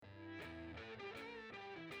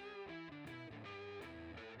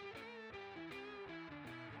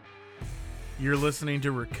You're listening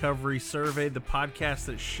to Recovery Survey, the podcast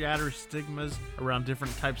that shatters stigmas around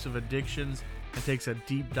different types of addictions and takes a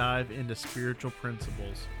deep dive into spiritual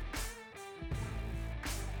principles.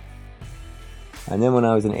 And then when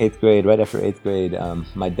I was in 8th grade, right after 8th grade,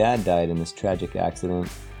 my dad died in this tragic accident.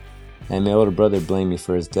 And my older brother blamed me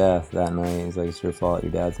for his death that night. He's like, it's your fault,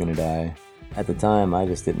 your dad's gonna die. At the time, I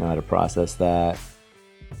just didn't know how to process that.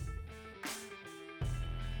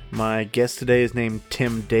 My guest today is named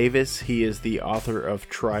Tim Davis. He is the author of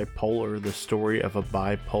Tripolar, the story of a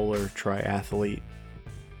bipolar triathlete.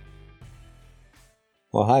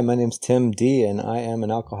 Well, hi, my name's Tim D, and I am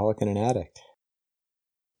an alcoholic and an addict.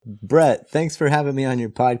 Brett, thanks for having me on your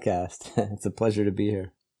podcast. It's a pleasure to be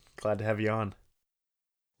here. Glad to have you on.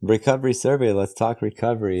 Recovery Survey, let's talk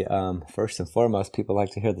recovery. First and foremost, people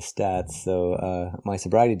like to hear the stats. So my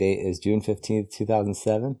sobriety date is June 15th,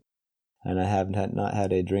 2007. And I have not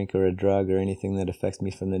had a drink or a drug or anything that affects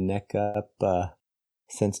me from the neck up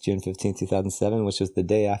since June 15, 2007, which was the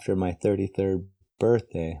day after my 33rd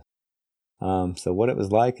birthday. So what it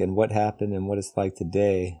was like and what happened and what it's like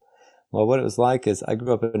today. Well, what it was like is I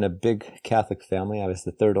grew up in a big Catholic family. I was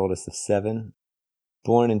the third oldest of 7.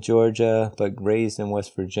 Born in Georgia, but raised in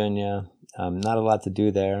West Virginia. Not a lot to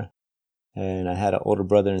do there. And I had an older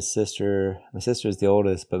brother and sister. My sister is the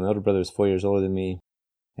oldest, but my older brother was 4 years older than me.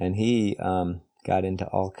 And he got into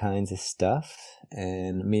all kinds of stuff,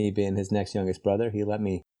 and me being his next youngest brother, he let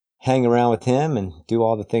me hang around with him and do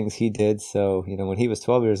all the things he did. So, when he was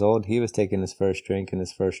 12 years old, he was taking his first drink and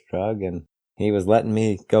his first drug, and he was letting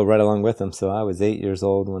me go right along with him. So I was 8 years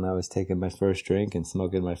old when I was taking my first drink and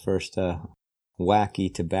smoking my first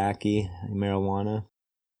wacky tobacco, marijuana.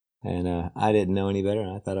 And I didn't know any better.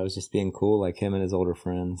 I thought I was just being cool like him and his older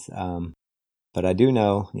friends. But I do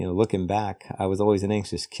know, looking back, I was always an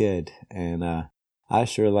anxious kid, and I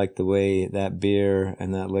sure liked the way that beer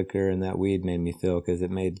and that liquor and that weed made me feel, because it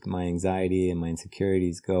made my anxiety and my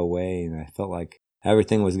insecurities go away, and I felt like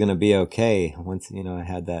everything was going to be okay once, I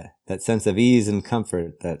had that sense of ease and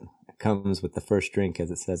comfort that comes with the first drink, as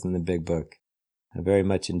it says in the big book. I very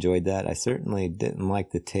much enjoyed that. I certainly didn't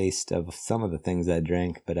like the taste of some of the things I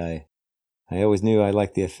drank, but I always knew I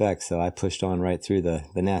liked the effects, so I pushed on right through the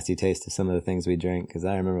nasty taste of some of the things we drank. Because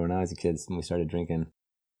I remember when I was a kid, when we started drinking,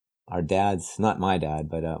 our dads, not my dad,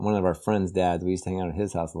 but one of our friends' dads, we used to hang out at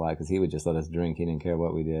his house a lot because he would just let us drink. He didn't care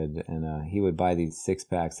what we did. And he would buy these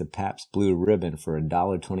 6-packs of Pabst Blue Ribbon for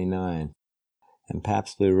 $1.29. And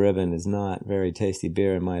Pabst Blue Ribbon is not very tasty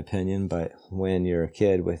beer in my opinion, but when you're a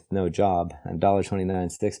kid with no job, a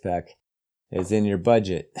 $1.29 6-pack is in your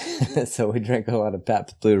budget. So we drank a lot of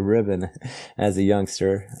Pabst Blue Ribbon as a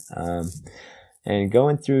youngster. And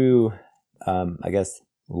going through, I guess,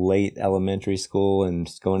 late elementary school and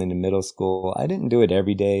just going into middle school, I didn't do it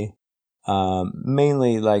every day.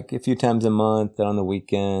 Mainly like a few times a month, on the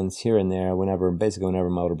weekends, here and there, basically whenever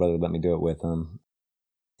my older brother would let me do it with him.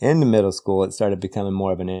 In the middle school, it started becoming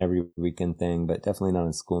more of an every weekend thing, but definitely not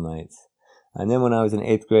on school nights. And then when I was in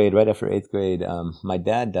 8th grade, right after 8th grade, my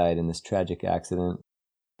dad died in this tragic accident.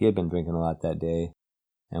 He had been drinking a lot that day,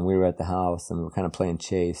 and we were at the house, and we were kind of playing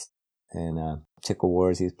chase and Tickle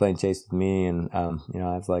Wars. He was playing chase with me, and I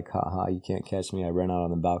was like, ha, you can't catch me. I ran out on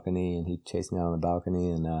the balcony, and he chased me out on the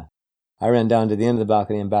balcony, and I ran down to the end of the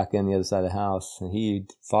balcony and back in the other side of the house, and he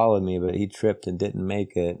followed me, but he tripped and didn't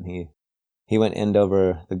make it, and he went end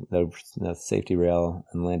over the safety rail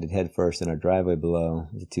and landed head first in our driveway below.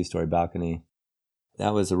 It was a 2-story balcony.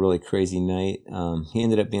 That was a really crazy night. He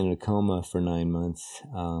ended up being in a coma for 9 months.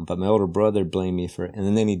 But my older brother blamed me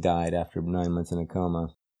and then he died after 9 months in a coma.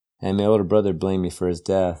 And my older brother blamed me for his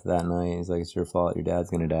death that night. He's like, it's your fault, your dad's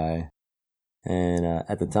going to die. And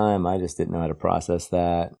at the time, I just didn't know how to process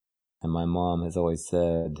that. And my mom has always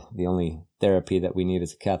said the only therapy that we need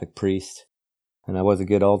is a Catholic priest. And I was a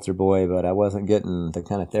good altar boy, but I wasn't getting the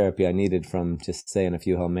kind of therapy I needed from just saying a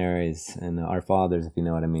few Hail Marys and Our Fathers, if you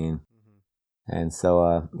know what I mean. Mm-hmm. And so,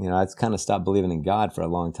 I kind of stopped believing in God for a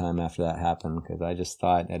long time after that happened, because I just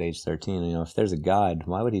thought at age 13, if there's a God,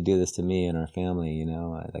 why would he do this to me and our family?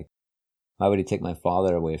 Why would he take my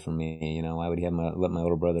father away from me? Why would he let my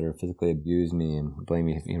older brother physically abuse me and blame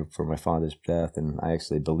me for my father's death? And I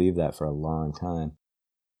actually believed that for a long time.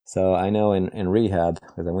 So I know in rehab,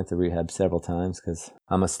 because I went to rehab several times because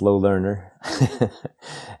I'm a slow learner.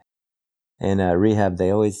 In rehab, they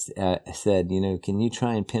always said, can you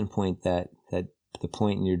try and pinpoint that the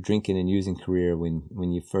point in your drinking and using career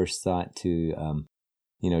when you first sought to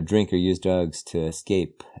drink or use drugs to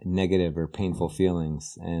escape negative or painful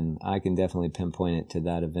feelings. And I can definitely pinpoint it to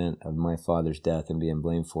that event of my father's death and being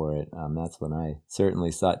blamed for it. That's when I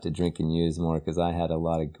certainly sought to drink and use more, because I had a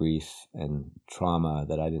lot of grief and trauma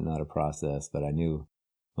that I didn't know how to process. But I knew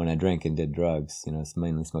when I drank and did drugs, it's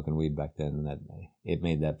mainly smoking weed back then, that it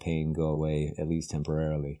made that pain go away, at least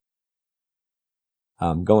temporarily.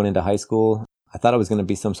 Going into high school, I thought I was going to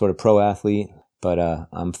be some sort of pro athlete. But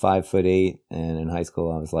I'm 5'8", and in high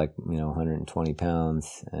school I was like 120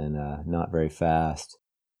 pounds and not very fast.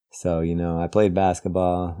 So I played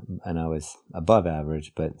basketball and I was above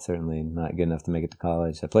average, but certainly not good enough to make it to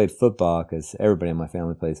college. I played football because everybody in my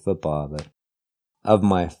family plays football. But of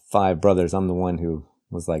my 5 brothers, I'm the one who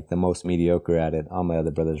was like the most mediocre at it. All my other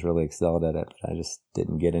brothers really excelled at it, but I just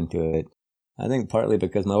didn't get into it. I think partly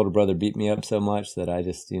because my older brother beat me up so much that I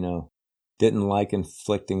just didn't like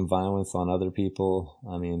inflicting violence on other people.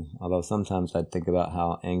 I mean, although sometimes I'd think about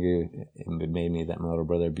how angry it made me that my older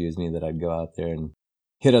brother abused me, that I'd go out there and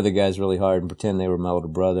hit other guys really hard and pretend they were my older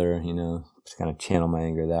brother, just kind of channel my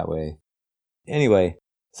anger that way. Anyway,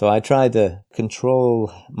 so I tried to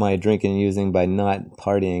control my drinking and using by not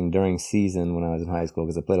partying during season when I was in high school,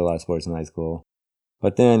 because I played a lot of sports in high school.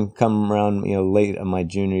 But then come around, late in my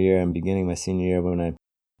junior year and beginning of my senior year, when I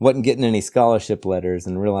wasn't getting any scholarship letters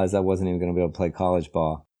and realized I wasn't even going to be able to play college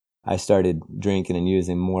ball, I started drinking and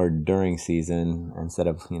using more during season instead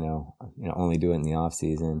of, only doing it in the off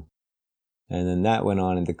season. And then that went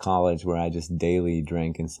on into college, where I just daily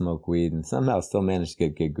drank and smoked weed and somehow still managed to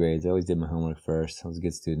get good grades. I always did my homework first. I was a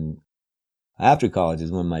good student. After college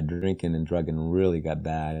is when my drinking and drugging really got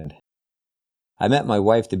bad. I met my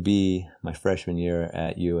wife-to-be my freshman year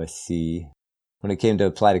at USC. When it came to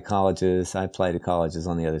apply to colleges, I applied to colleges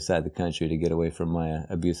on the other side of the country to get away from my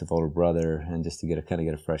abusive older brother and just to get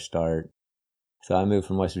a fresh start. So I moved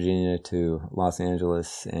from West Virginia to Los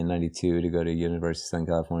Angeles in '92 to go to University of Southern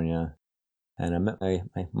California. And I met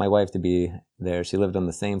my wife-to-be there. She lived on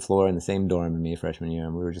the same floor in the same dorm as me freshman year,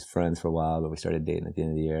 and we were just friends for a while, but we started dating at the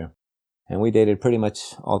end of the year. And we dated pretty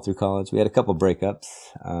much all through college. We had a couple breakups.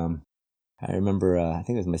 I remember, I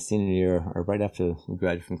think it was my senior year, or right after we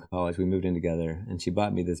graduated from college, we moved in together, and she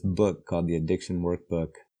bought me this book called The Addiction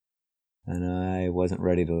Workbook. And I wasn't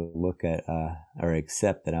ready to look at, or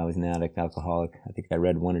accept that I was an addict, alcoholic. I think I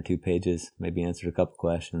read 1 or 2 pages, maybe answered a couple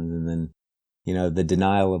questions, and then, the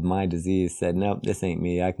denial of my disease said, nope, this ain't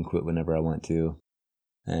me. I can quit whenever I want to.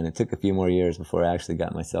 And it took a few more years before I actually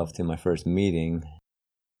got myself to my first meeting,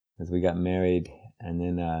 as we got married, and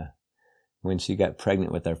then, when she got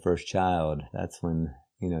pregnant with our first child, that's when,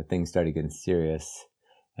 things started getting serious.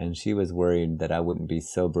 And she was worried that I wouldn't be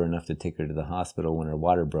sober enough to take her to the hospital when her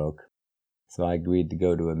water broke. So I agreed to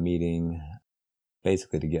go to a meeting,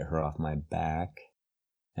 basically to get her off my back.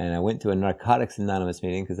 And I went to a Narcotics Anonymous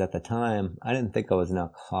meeting because at the time, I didn't think I was an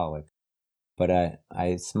alcoholic. But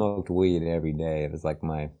I smoked weed every day. It was like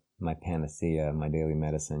my panacea, my daily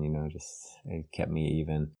medicine, it kept me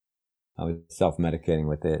even. I was self-medicating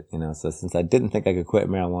with it, so since I didn't think I could quit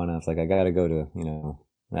marijuana, I was like, I gotta go to,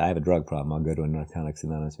 I have a drug problem, I'll go to a Narcotics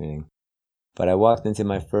Anonymous meeting. But I walked into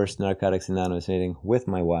my first Narcotics Anonymous meeting with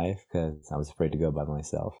my wife, because I was afraid to go by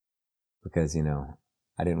myself, because,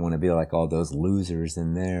 I didn't want to be like all those losers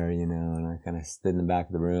in there, and I kind of stood in the back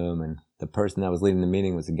of the room, and the person that was leading the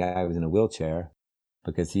meeting was a guy who was in a wheelchair,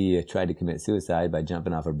 because he tried to commit suicide by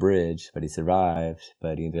jumping off a bridge, but he survived,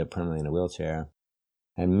 but he ended up permanently in a wheelchair.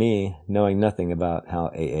 And me, knowing nothing about how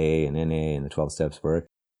AA and NA and the 12 steps work,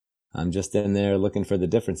 I'm just in there looking for the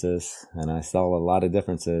differences, and I saw a lot of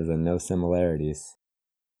differences and no similarities.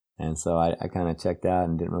 And so I kind of checked out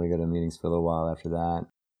and didn't really go to meetings for a little while after that,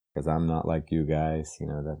 because I'm not like you guys,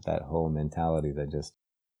 that whole mentality that just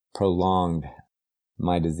prolonged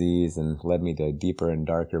my disease and led me to deeper and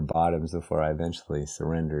darker bottoms before I eventually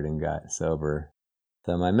surrendered and got sober.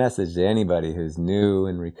 So my message to anybody who's new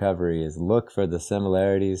in recovery is look for the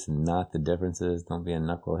similarities and not the differences. Don't be a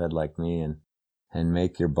knucklehead like me and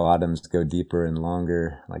make your bottoms go deeper and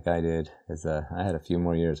longer like I did. Because I had a few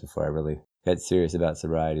more years before I really got serious about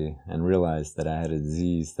sobriety and realized that I had a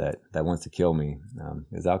disease that wants to kill me.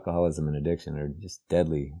 Because alcoholism and addiction are just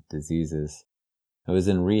deadly diseases. It was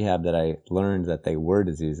in rehab that I learned that they were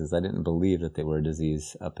diseases. I didn't believe that they were a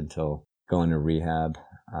disease up until going to rehab.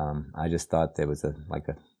 I just thought there was a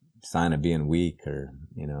sign of being weak, or,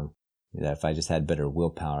 that if I just had better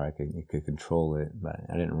willpower, I could control it. But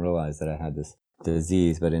I didn't realize that I had this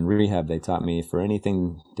disease. But in rehab, they taught me for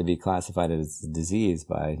anything to be classified as a disease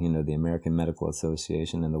by, the American Medical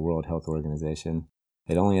Association and the World Health Organization,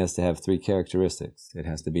 it only has to have 3 characteristics. It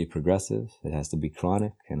has to be progressive, it has to be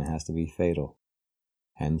chronic, and it has to be fatal.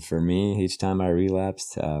 And for me, each time I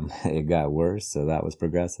relapsed, it got worse. So that was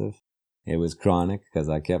progressive. It was chronic because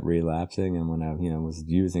I kept relapsing. And when I, was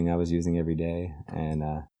using every day. And,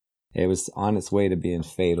 it was on its way to being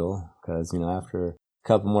fatal because, after a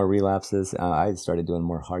couple more relapses, I started doing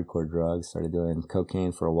more hardcore drugs, started doing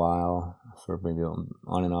cocaine for a while, for maybe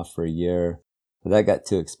on and off for a year. But that got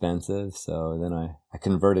too expensive. So then I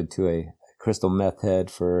converted to a crystal meth head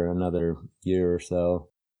for another year or so.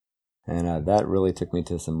 And that really took me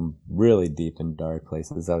to some really deep and dark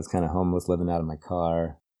places. I was kind of homeless, living out of my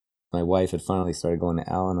car. My wife had finally started going to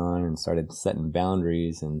Al-Anon and started setting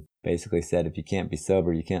boundaries and basically said, if you can't be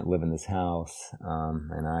sober, you can't live in this house.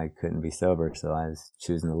 And I couldn't be sober, so I was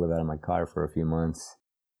choosing to live out of my car for a few months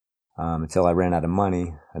until I ran out of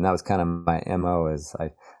money. And that was kind of my MO is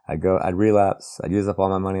I'd relapse, I'd use up all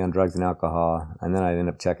my money on drugs and alcohol, and then I'd end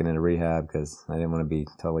up checking into rehab because I didn't want to be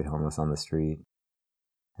totally homeless on the street.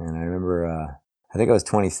 And I remember, I think I was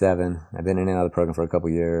 27. I've been in and out of the program for a couple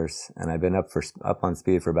years, and I've been up on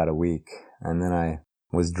speed for about a week. And then I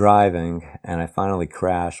was driving, and I finally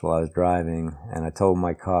crashed while I was driving, and I totaled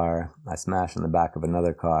my car. I smashed in the back of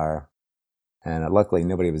another car, and luckily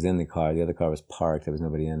nobody was in the car. The other car was parked. There was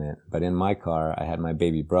nobody in it. But in my car, I had my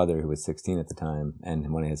baby brother, who was 16 at the time,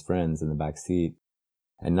 and one of his friends in the back seat.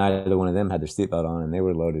 And neither one of them had their seatbelt on, and they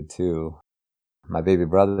were loaded too. My baby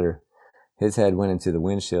brother, his head went into the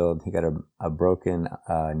windshield. He got a broken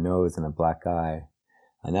nose and a black eye.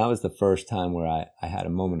 And that was the first time where I had a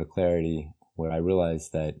moment of clarity where I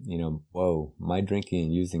realized that, whoa, my drinking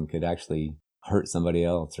and using could actually hurt somebody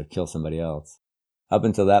else or kill somebody else. Up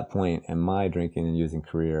until that point in my drinking and using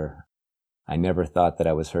career, I never thought that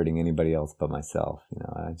I was hurting anybody else but myself.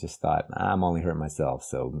 I just thought, I'm only hurting myself,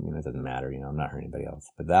 so, it doesn't matter, I'm not hurting anybody else.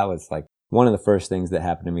 But that was like one of the first things that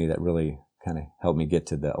happened to me that really kind of helped me get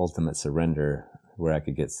to the ultimate surrender where I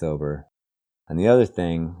could get sober. And the other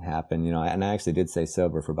thing happened, and I actually did stay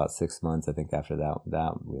sober for about 6 months, I think, after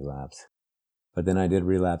that relapse. But then I did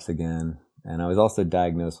relapse again. And I was also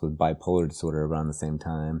diagnosed with bipolar disorder around the same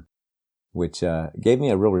time, which gave me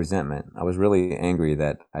a real resentment. I was really angry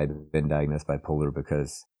that I'd been diagnosed bipolar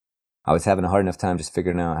because I was having a hard enough time just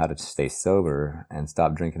figuring out how to stay sober and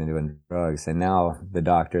stop drinking and doing drugs. And now the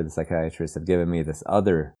doctor, the psychiatrist have given me this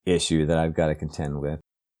other issue that I've got to contend with.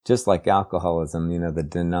 Just like alcoholism, the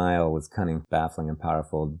denial was cunning, baffling, and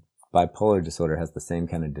powerful. Bipolar disorder has the same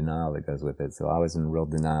kind of denial that goes with it. So I was in real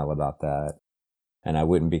denial about that. And I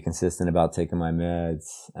wouldn't be consistent about taking my meds.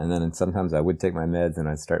 And then sometimes I would take my meds and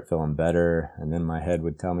I'd start feeling better. And then my head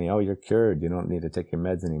would tell me, oh, you're cured. You don't need to take your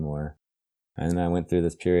meds anymore. And then I went through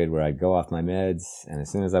this period where I'd go off my meds, and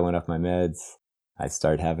as soon as I went off my meds, I'd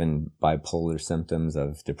start having bipolar symptoms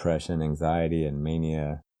of depression, anxiety, and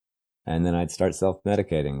mania. And then I'd start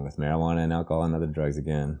self-medicating with marijuana and alcohol and other drugs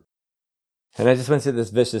again. And I just went through this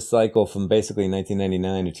vicious cycle from basically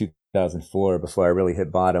 1999 to 2004 before I really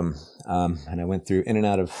hit bottom. And I went through in and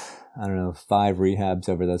out of, 5 rehabs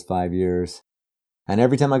over those 5 years. And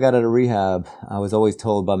every time I got out of rehab, I was always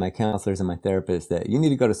told by my counselors and my therapist that you need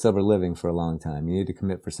to go to sober living for a long time. You need to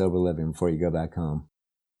commit for sober living before you go back home.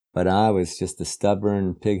 But I was just a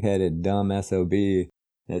stubborn, pig-headed, dumb SOB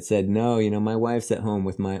that said, no, my wife's at home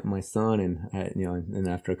with my son. And, and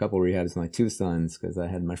after a couple of rehabs, my 2 sons, because I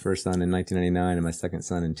had my first son in 1999 and my second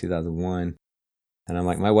son in 2001. And I'm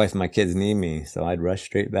like, my wife and my kids need me. So I'd rush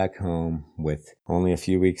straight back home with only a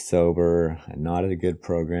few weeks sober and not at a good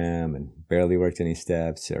program and barely worked any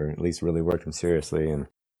steps, or at least really worked them seriously. And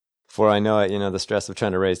before I know it, the stress of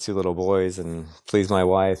trying to raise 2 little boys and please my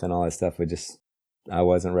wife and all that stuff I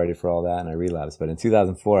wasn't ready for all that, and I relapsed. But in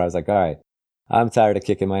 2004, I was like, all right, I'm tired of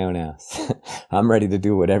kicking my own ass. I'm ready to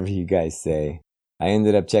do whatever you guys say. I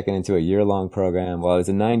ended up checking into a year-long program. Well, it was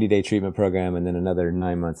a 90-day treatment program and then another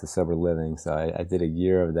 9 months of sober living. So I did a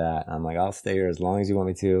year of that. I'm like, I'll stay here as long as you want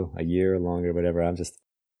me to, a year, longer, whatever.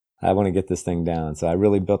 I want to get this thing down. So I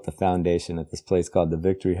really built the foundation at this place called the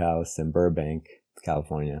Victory House in Burbank,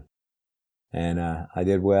 California. And I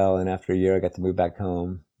did well. And after a year, I got to move back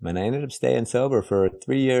home. And I ended up staying sober for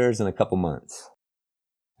 3 years and a couple months.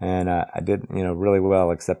 And I did, really well,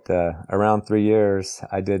 except around 3 years,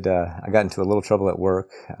 I got into a little trouble at work.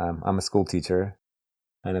 I'm a school teacher.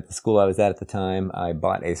 And at the school I was at the time, I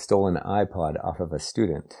bought a stolen iPod off of a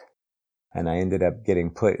student. And I ended up getting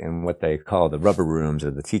put in what they call the rubber rooms or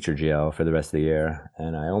the teacher jail for the rest of the year.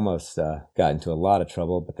 And I almost got into a lot of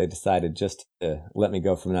trouble, but they decided just to let me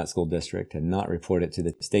go from that school district and not report it to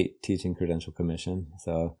the State Teaching Credential Commission.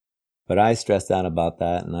 But I stressed out about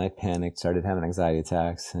that, and I panicked, started having anxiety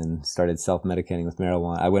attacks, and started self-medicating with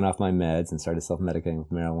marijuana. I went off my meds and started self-medicating with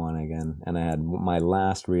marijuana again. And I had my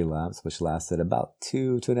last relapse, which lasted about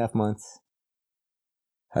 2.5 months.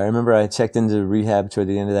 I remember I checked into rehab toward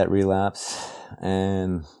the end of that relapse,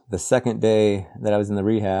 and the second day that I was in the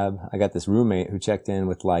rehab, I got this roommate who checked in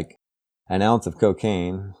with like an ounce of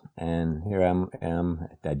cocaine, and here I'm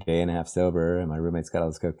a day and a half sober, and my roommate's got all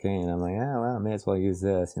this cocaine. I'm like, oh, well, I may as well use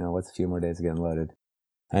this. What's a few more days of getting loaded?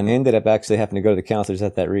 And I ended up actually having to go to the counselors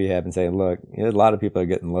at that rehab and say, look, a lot of people are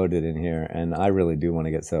getting loaded in here, and I really do want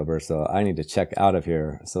to get sober, so I need to check out of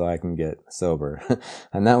here so I can get sober.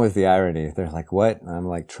 And that was the irony. They're like, what? And I'm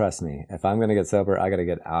like, trust me, if I'm going to get sober, I got to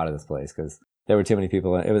get out of this place, because there were too many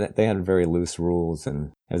people. They had very loose rules,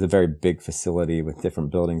 and it was a very big facility with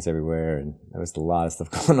different buildings everywhere, and there was a lot of stuff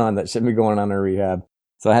going on that shouldn't be going on in rehab.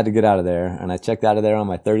 So I had to get out of there, and I checked out of there on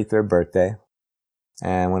my 33rd birthday.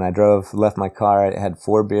 And when I left my car, it had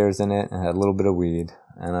 4 beers in it and had a little bit of weed.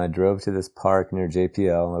 And I drove to this park near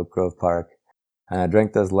JPL, Oak Grove Park, and I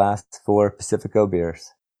drank those last 4 Pacifico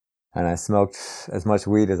beers. And I smoked as much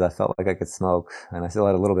weed as I felt like I could smoke, and I still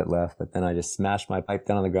had a little bit left, but then I just smashed my pipe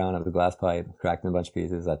down on the ground. It was a glass pipe, cracked in a bunch of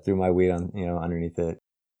pieces. I threw my weed on, underneath it,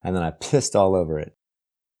 and then I pissed all over it.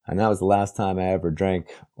 And that was the last time I ever drank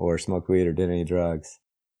or smoked weed or did any drugs.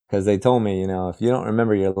 Because they told me, if you don't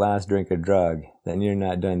remember your last drink or drug, then you're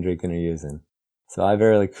not done drinking or using. So I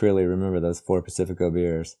very clearly remember those 4 Pacifico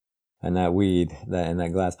beers and that weed and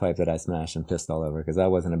that glass pipe that I smashed and pissed all over, because I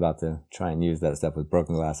wasn't about to try and use that stuff with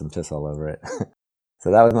broken glass and piss all over it.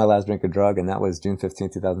 So that was my last drink or drug, and that was June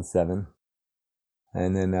 15th, 2007.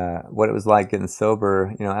 And then what it was like getting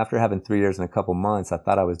sober, after having 3 years and a couple months, I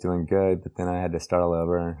thought I was doing good, but then I had to start all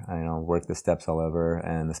over, work the steps all over.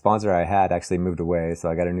 And the sponsor I had actually moved away, so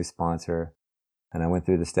I got a new sponsor. And I went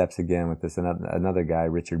through the steps again with this another guy,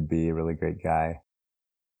 Richard B., a really great guy.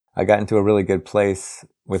 I got into a really good place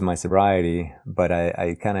with my sobriety, but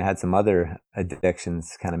I kind of had some other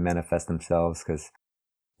addictions kind of manifest themselves, because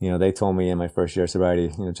they told me in my first year of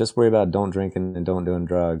sobriety, just worry about don't drinking and don't doing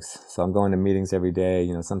drugs. So I'm going to meetings every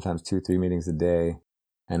day, sometimes 2-3 meetings a day.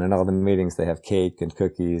 And in all the meetings, they have cake and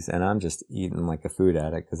cookies, and I'm just eating like a food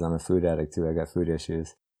addict, because I'm a food addict too. I got food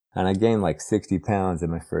issues. And I gained like 60 pounds in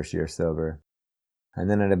my first year sober. And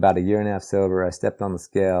then at about a year and a half sober, I stepped on the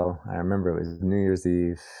scale. I remember it was New Year's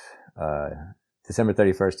Eve, December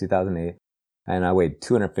 31st, 2008. And I weighed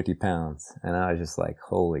 250 pounds. And I was just like,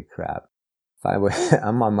 holy crap.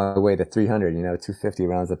 I'm on my way to 300, 250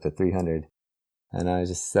 rounds up to 300. And I was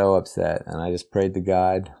just so upset. And I just prayed to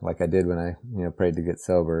God like I did when I, prayed to get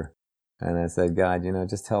sober. And I said, God,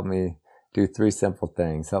 just help me do 3 simple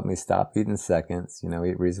things. Help me stop eating seconds,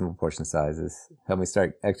 eat reasonable portion sizes. Help me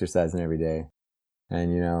start exercising every day.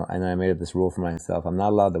 And, and I made up this rule for myself. I'm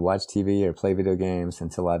not allowed to watch TV or play video games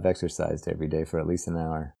until I've exercised every day for at least an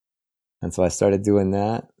hour. And so I started doing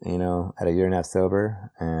that, at a year and a half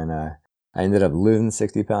sober. And, I ended up losing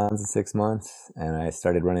 60 pounds in 6 months, and I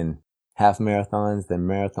started running half marathons, then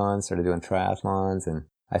marathons, started doing triathlons, and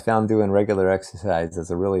I found doing regular exercise as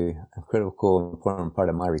a really critical, important part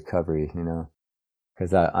of my recovery,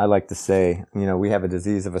 because I like to say, we have a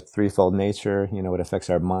disease of a threefold nature. It affects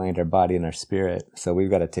our mind, our body, and our spirit. So we've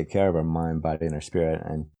got to take care of our mind, body, and our spirit.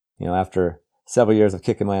 And, after several years of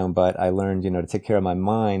kicking my own butt, I learned, to take care of my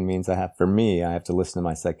mind means I have to listen to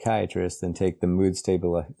my psychiatrist and take the mood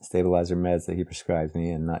stabilizer meds that he prescribes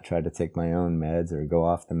me, and not try to take my own meds or go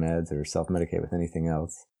off the meds or self-medicate with anything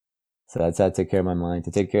else. So that's how to take care of my mind.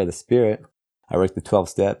 To take care of the spirit, I work the 12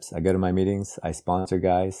 steps. I go to my meetings. I sponsor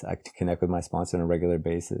guys. I connect with my sponsor on a regular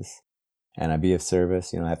basis. And I be of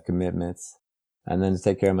service, I have commitments. And then to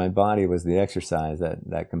take care of my body was the exercise,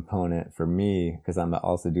 that component for me, because I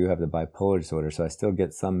also do have the bipolar disorder. So I still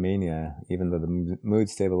get some mania, even though the mood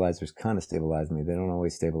stabilizers kind of stabilize me. They don't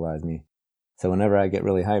always stabilize me. So whenever I get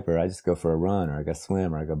really hyper, I just go for a run, or I go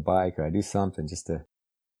swim, or I go bike, or I do something just to,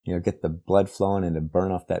 get the blood flowing and to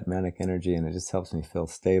burn off that manic energy. And it just helps me feel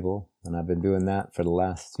stable. And I've been doing that for the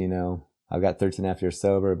last, I've got 13 and a half years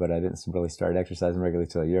sober, but I didn't really start exercising regularly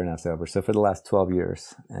till a year and a half sober. So for the last 12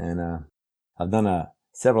 years. And, I've done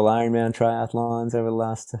several Ironman triathlons over the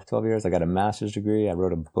last 12 years. I got a master's degree. I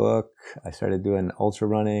wrote a book. I started doing ultra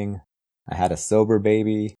running. I had a sober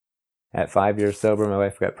baby. At 5 years sober, my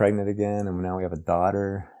wife got pregnant again, and now we have a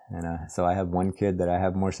daughter. And so I have one kid that I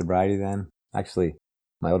have more sobriety than. Actually,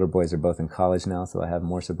 my older boys are both in college now, so I have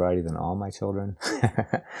more sobriety than all my children.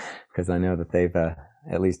 Because I know that they've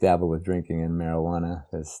at least dabbled with drinking and marijuana,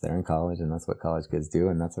 because they're in college, and that's what college kids do,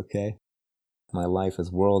 and that's okay. My life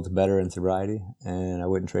is worlds better in sobriety, and I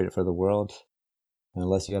wouldn't trade it for the world. And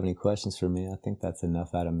unless you have any questions for me, I think that's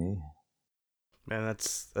enough out of me. Man,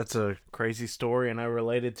 that's a crazy story, and I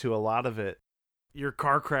related to a lot of it. Your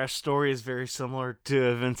car crash story is very similar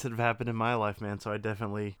to events that have happened in my life, man. So I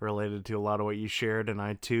definitely related to a lot of what you shared. And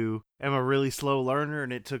I, too, am a really slow learner,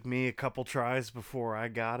 and it took me a couple tries before I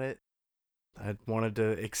got it. I wanted to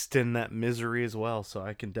extend that misery as well, so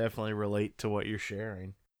I can definitely relate to what you're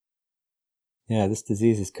sharing. Yeah, this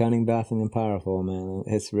disease is cunning, baffling, and powerful, man.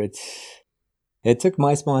 It took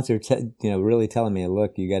my sponsor, really telling me,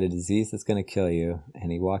 look, you got a disease that's going to kill you.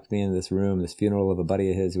 And he walked me into this room, this funeral of a buddy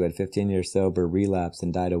of his who had 15 years sober, relapsed,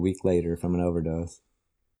 and died a week later from an overdose.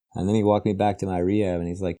 And then he walked me back to my rehab, and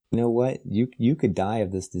he's like, you know what? You could die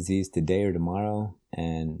of this disease today or tomorrow,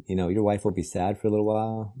 and, your wife will be sad for a little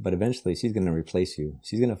while, but eventually she's going to replace you.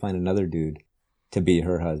 She's going to find another dude to be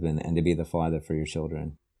her husband and to be the father for your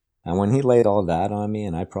children. And when he laid all that on me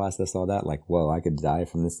and I processed all that, like, whoa, I could die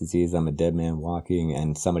from this disease. I'm a dead man walking,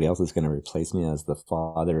 and somebody else is going to replace me as the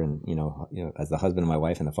father and, as the husband of my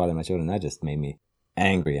wife and the father of my children. That just made me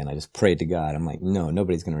angry. And I just prayed to God. I'm like, no,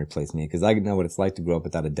 nobody's going to replace me, because I know what it's like to grow up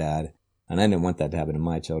without a dad. And I didn't want that to happen to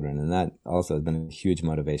my children. And that also has been a huge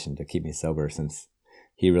motivation to keep me sober, since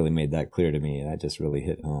he really made that clear to me. That just really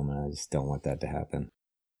hit home. And I just don't want that to happen.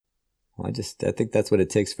 I think that's what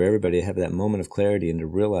it takes for everybody to have that moment of clarity and to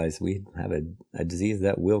realize we have a disease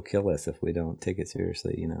that will kill us if we don't take it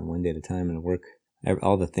seriously, one day at a time, and work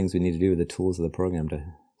all the things we need to do with the tools of the program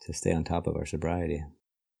to stay on top of our sobriety.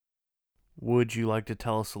 Would you like to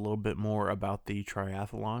tell us a little bit more about the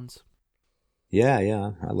triathlons? Yeah.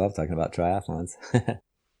 I love talking about triathlons.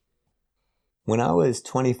 When I was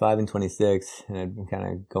 25 and 26, and I'd been kind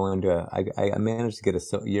of going to, I managed to get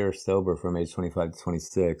a year sober from age 25 to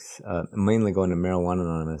 26, mainly going to Marijuana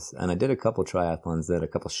Anonymous. And I did a couple triathlons, a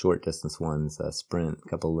couple short distance ones, a sprint, a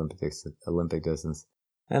couple Olympic distance.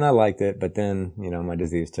 And I liked it, but then, my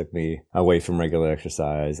disease took me away from regular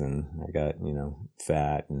exercise, and I got,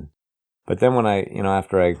 fat. But then when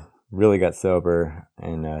after I really got sober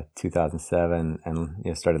in 2007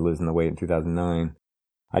 and, started losing the weight in 2009,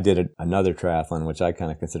 I did another triathlon, which I kind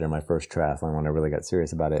of consider my first triathlon when I really got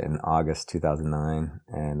serious about it, in August 2009.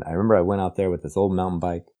 And I remember I went out there with this old mountain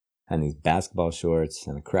bike and these basketball shorts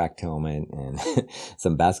and a cracked helmet and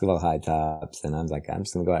some basketball high tops. And I was like, I'm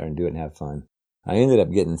just going to go out there and do it and have fun. I ended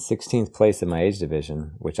up getting 16th place in my age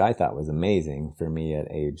division, which I thought was amazing for me at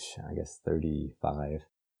age, I guess, 35.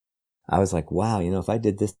 I was like, wow, if I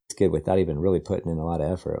did this good without even really putting in a lot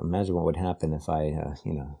of effort, imagine what would happen if I,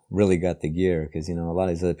 really got the gear. Because, a lot of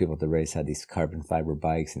these other people at the race had these carbon fiber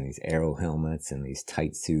bikes and these aero helmets and these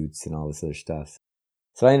tight suits and all this other stuff.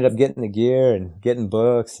 So I ended up getting the gear and getting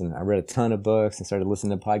books, and I read a ton of books and started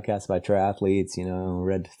listening to podcasts by triathletes,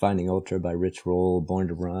 read Finding Ultra by Rich Roll, Born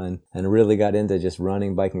to Run, and really got into just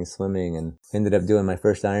running, biking, swimming, and ended up doing my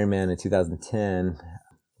first Ironman in 2010,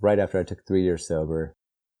 right after I took 3 years sober.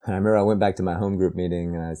 I remember I went back to my home group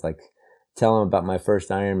meeting and I was like, telling them about my first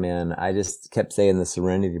Ironman. I just kept saying the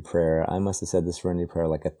Serenity Prayer. I must have said the Serenity Prayer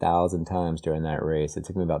like 1,000 times during that race. It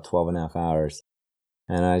took me about 12 and a half hours.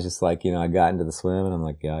 And I was just like, I got into the swim and I'm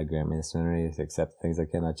like, God, grant me the serenity to accept the things I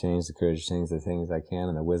cannot change, the courage to change the things I can,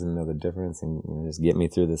 and the wisdom to know the difference, and, just get me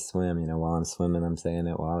through this swim. While I'm swimming, I'm saying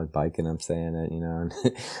it. While I'm biking, I'm saying it, and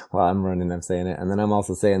while I'm running, I'm saying it. And then I'm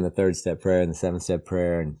also saying the 3rd-step prayer and the 7th-step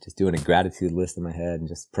prayer, and just doing a gratitude list in my head and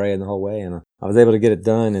just praying the whole way. And I was able to get it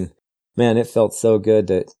done. And man, it felt so good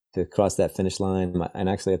to cross that finish line. And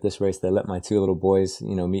actually at this race, they let my 2 little boys,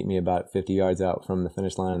 meet me about 50 yards out from the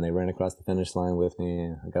finish line, and they ran across the finish line with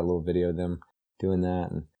me. I got a little video of them doing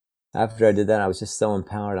that. And after I did that, I was just so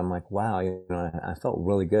empowered. I'm like, wow, I felt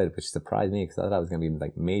really good, which surprised me because I thought I was going to be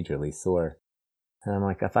like majorly sore. And I'm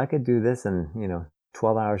like, if I could do this in,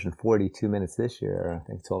 12 hours and 42 minutes this year, or I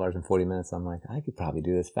think 12 hours and 40 minutes, I'm like, I could probably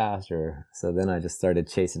do this faster. So then I just started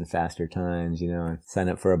chasing faster times, and signed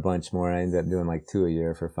up for a bunch more. I ended up doing like 2 a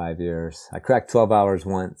year for 5 years. I cracked 12 hours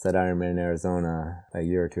once at Ironman in Arizona a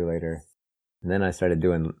year or 2 later. And then I started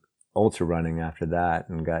doing ultra running after that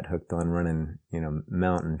and got hooked on running,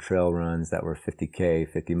 mountain trail runs that were 50K,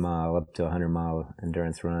 50 mile, up to 100 mile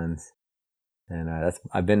endurance runs. And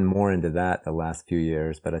I've been more into that the last few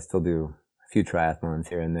years, but I still do few triathlons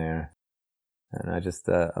here and there. And I just,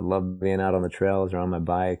 I love being out on the trails or on my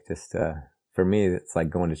bike. Just, for me, it's like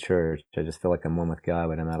going to church. I just feel like I'm one with God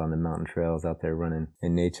when I'm out on the mountain trails out there running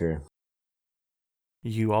in nature.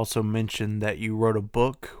 You also mentioned that you wrote a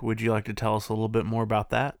book. Would you like to tell us a little bit more about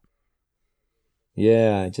that?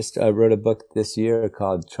 Yeah, I wrote a book this year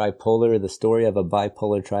called Tripolar, the Story of a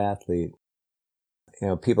Bipolar Triathlete.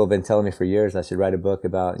 People have been telling me for years I should write a book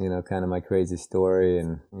about, kind of my crazy story.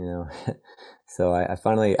 And, so I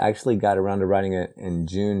finally actually got around to writing it in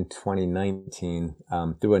June 2019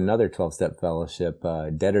 through another 12-step fellowship,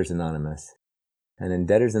 Debtors Anonymous. And in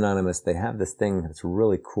Debtors Anonymous, they have this thing that's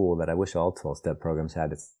really cool that I wish all 12-step programs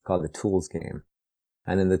had. It's called the Tools Game.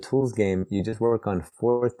 And in the Tools Game, you just work on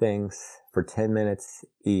 4 things for 10 minutes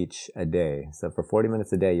each a day. So for 40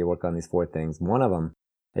 minutes a day, you work on these 4 things. One of them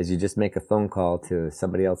is you just make a phone call to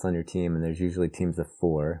somebody else on your team, and there's usually teams of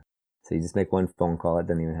 4. So you just make one phone call. It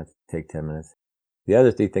doesn't even have to take 10 minutes. The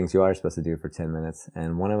other 3 things you are supposed to do for 10 minutes,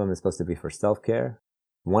 and one of them is supposed to be for self-care.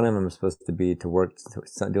 One of them is supposed to be to work,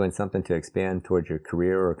 doing something to expand towards your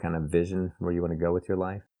career or kind of vision where you want to go with your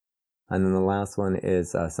life. And then the last one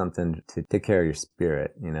is something to take care of your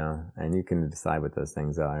spirit, and you can decide what those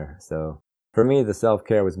things are. So for me, the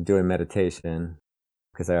self-care was doing meditation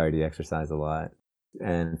because I already exercise a lot.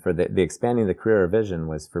 And for the expanding the career or vision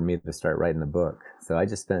was for me to start writing the book. So I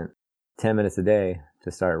just spent 10 minutes a day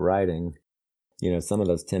to start writing. Some of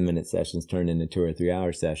those 10-minute sessions turned into 2 or 3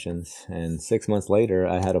 hour sessions. And 6 months later,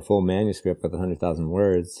 I had a full manuscript with 100,000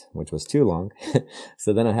 words, which was too long.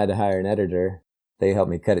 So then I had to hire an editor. They helped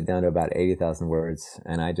me cut it down to about 80,000 words.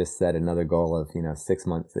 And I just set another goal of, 6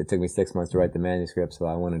 months. It took me 6 months to write the manuscript, so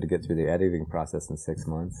I wanted to get through the editing process in 6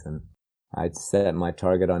 months. And I set my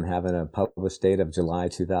target on having a published date of July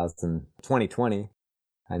 2020.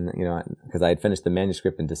 And, because I had finished the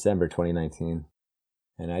manuscript in December 2019.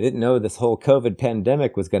 And I didn't know this whole COVID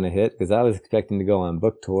pandemic was going to hit because I was expecting to go on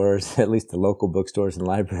book tours, at least to local bookstores and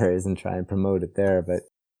libraries, and try and promote it there. But,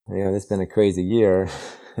 it's been a crazy year.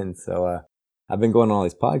 And so I've been going on all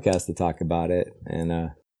these podcasts to talk about it.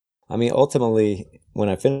 And ultimately, when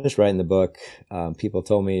I finished writing the book, people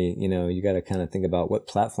told me, you got to kind of think about what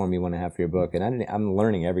platform you want to have for your book. And I'm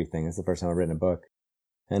learning everything. It's the first time I've written a book.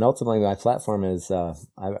 And ultimately, my platform is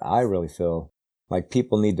I really feel like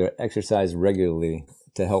people need to exercise regularly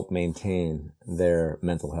to help maintain their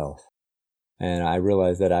mental health. And I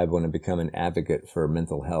realized that I want to become an advocate for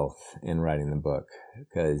mental health in writing the book,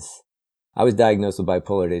 because I was diagnosed with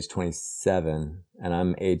bipolar at age 27 and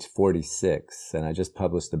I'm age 46, and I just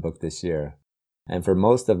published the book this year. And for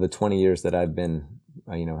most of the 20 years that I've been,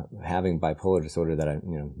 having bipolar disorder, that I've,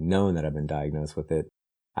 known that I've been diagnosed with it,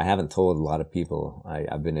 I haven't told a lot of people.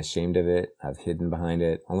 I've been ashamed of it. I've hidden behind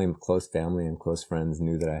it. Only close family and close friends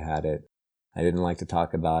knew that I had it. I didn't like to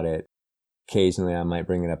talk about it. Occasionally I might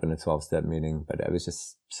bring it up in a 12-step meeting, but it was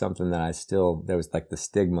just something that there was like the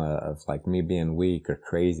stigma of like me being weak or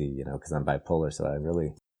crazy, because I'm bipolar. So I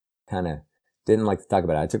really kind of didn't like to talk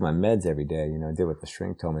about it. I took my meds every day, did what the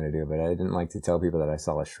shrink told me to do, but I didn't like to tell people that I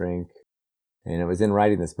saw a shrink. And it was in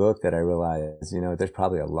writing this book that I realized, there's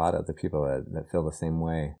probably a lot of other people that feel the same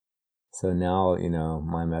way. So now,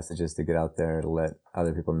 my message is to get out there to let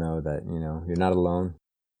other people know that, you're not alone.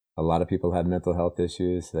 A lot of people have mental health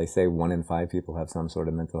issues. They say 1 in 5 people have some sort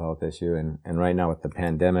of mental health issue. And right now with the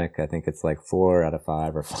pandemic, I think it's like 4 out of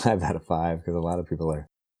 5 or 5 out of 5, because a lot of people are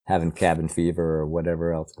having cabin fever or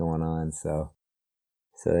whatever else going on. So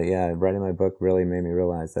yeah, writing my book really made me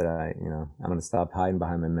realize that I'm going to stop hiding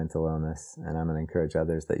behind my mental illness, and I'm going to encourage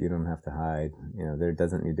others that you don't have to hide. There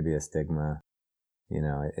doesn't need to be a stigma.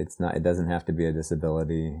 It doesn't have to be a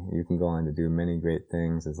disability. You can go on to do many great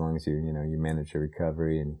things as long as you manage your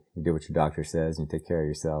recovery and you do what your doctor says and you take care of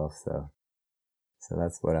yourself. So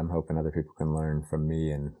that's what I'm hoping other people can learn from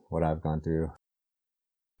me and what I've gone through.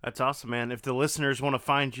 That's awesome, man. If the listeners want to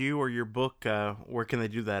find you or your book, where can they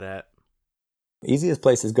do that at? Easiest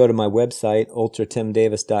place is go to my website,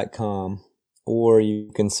 ultratimdavis.com, or you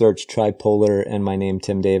can search Tripolar and my name,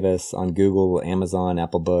 Tim Davis, on Google, Amazon,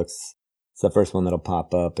 Apple Books. It's the first one that'll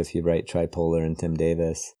pop up if you write Tripolar and Tim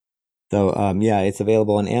Davis. So, it's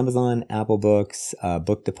available on Amazon, Apple Books,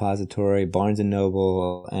 Book Depository, Barnes &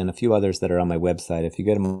 Noble, and a few others that are on my website. If you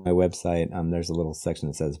go to my website, there's a little section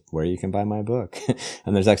that says where you can buy my book.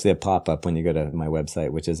 And there's actually a pop-up when you go to my website,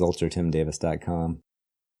 which is ultratimdavis.com.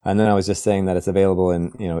 And then I was just saying that it's available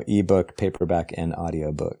in, ebook, paperback, and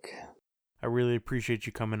audiobook. I really appreciate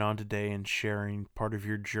you coming on today and sharing part of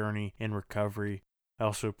your journey in recovery. I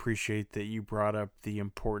also appreciate that you brought up the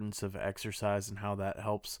importance of exercise and how that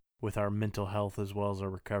helps with our mental health as well as our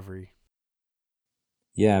recovery.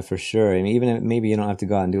 Yeah, for sure. I mean, even if maybe you don't have to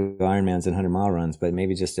go out and do Ironmans and 100-mile runs, but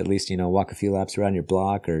maybe just at least, walk a few laps around your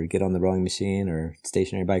block or get on the rowing machine or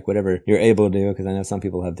stationary bike, whatever you're able to do, because I know some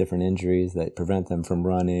people have different injuries that prevent them from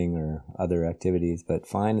running or other activities. But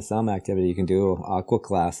find some activity you can do. Aqua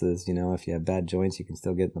classes, if you have bad joints, you can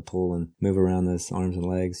still get in the pool and move around those arms and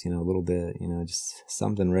legs, a little bit, just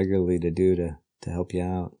something regularly to do to help you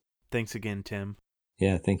out. Thanks again, Tim.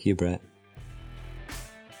 Yeah, thank you, Brett.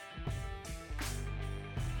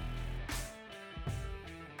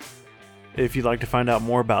 If you'd like to find out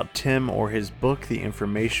more about Tim or his book, the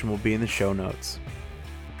information will be in the show notes.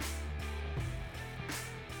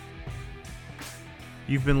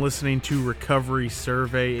 You've been listening to Recovery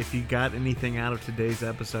Survey. If you got anything out of today's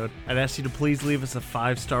episode, I'd ask you to please leave us a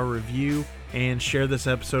 5-star review and share this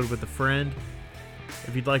episode with a friend.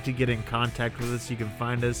 If you'd like to get in contact with us, you can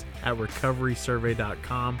find us at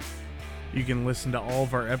recoverysurvey.com. You can listen to all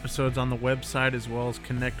of our episodes on the website as well as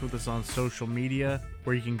connect with us on social media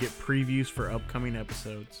where you can get previews for upcoming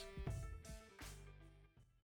episodes.